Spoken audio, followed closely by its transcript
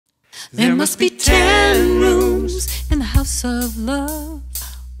There must be 10 rooms in the house of love.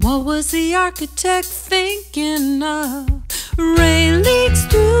 What was the architect thinking of? Rain leaks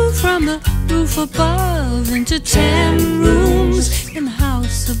through from the roof above into 10 rooms in the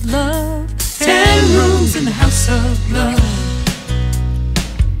house of love. 10 rooms in the house of love.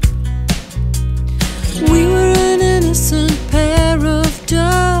 We were an innocent pair of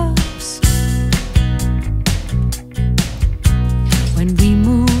doves when we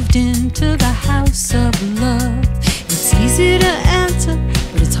moved into the house of love. It's easy to enter,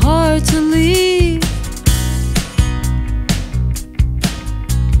 but it's hard to leave.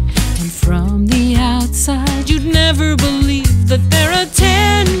 And from the outside, you'd never believe that there are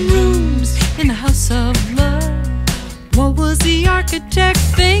 10 rooms in the house of love. What was the architect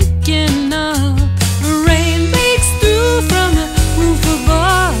thinking of? Rain leaks through from the roof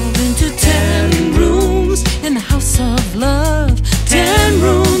above into 10 rooms in the house of love. 10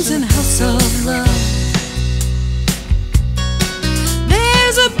 rooms in the house of love.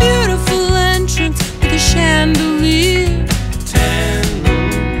 There's a beautiful entrance with a chandelier. 10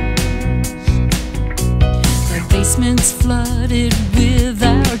 rooms. The basement's flooded with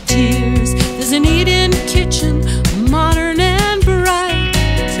our tears. There's an eat-in kitchen, modern and bright.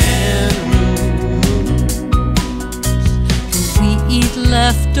 10 rooms. We eat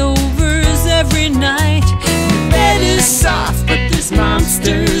leftovers every night. The bed is soft, but there's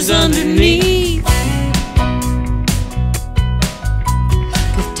monsters underneath.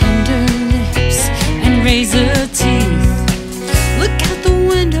 With tender lips and razor teeth. Look out the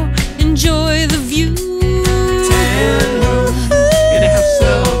window, enjoy the view. 10 rooms in a house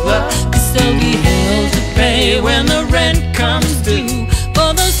of love. 'Cause there'll be hell to pay when the rent comes due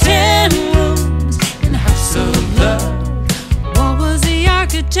for those 10 rooms in the house of love. What was the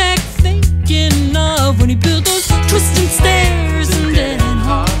architect thinking of when he built those twisting stairs and dead-end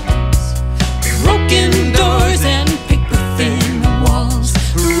halls, broken doors and paper-thin walls?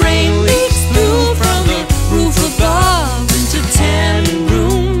 Rain leaks through from the roof above into 10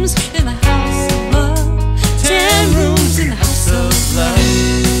 rooms in the house of love. 10 rooms in the house of love.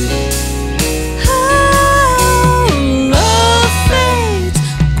 Oh, love fades,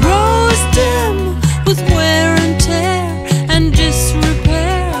 grows dim with wear and tear and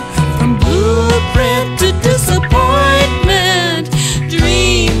disrepair. From blueprint to disappointment,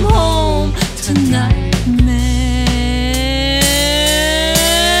 dream home to nightmare.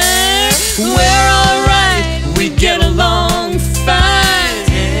 We're alright, we get along fine.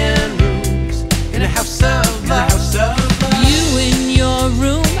 10 rooms in a house of love. You in your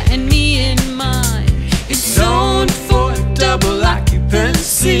room and me in mine. It's zoned for Double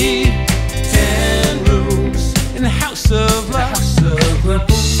occupancy. 10 rooms in the house of love. we're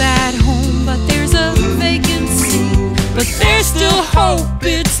both at home, but there's a vacancy. But there's still hope,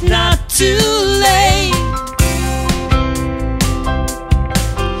 it's not too late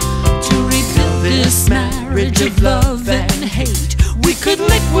to rebuild this marriage of love and hate. We could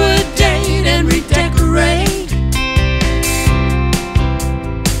liquidate and redecorate.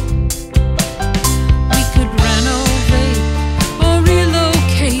 We could renovate or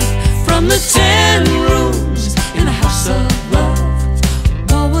relocate from the 10 rooms in the house of love.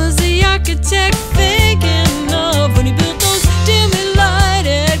 What was the architect thinking of when he built those dimly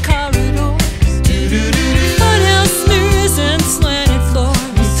lighted corridors? Funhouse mirrors and slanted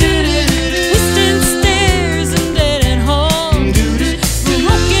floors, twisting stairs and dead-end halls,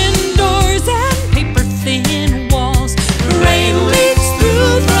 broken doors and paper-thin walls. Rain leaks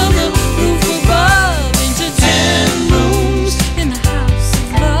through from the roof above into 10 rooms in the house of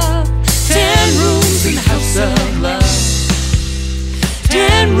love. 10 rooms in the house of love.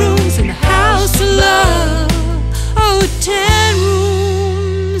 10 rooms in the house of love. Oh, 10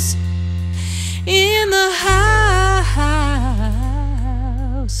 rooms in the house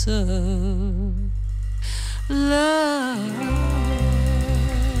of love.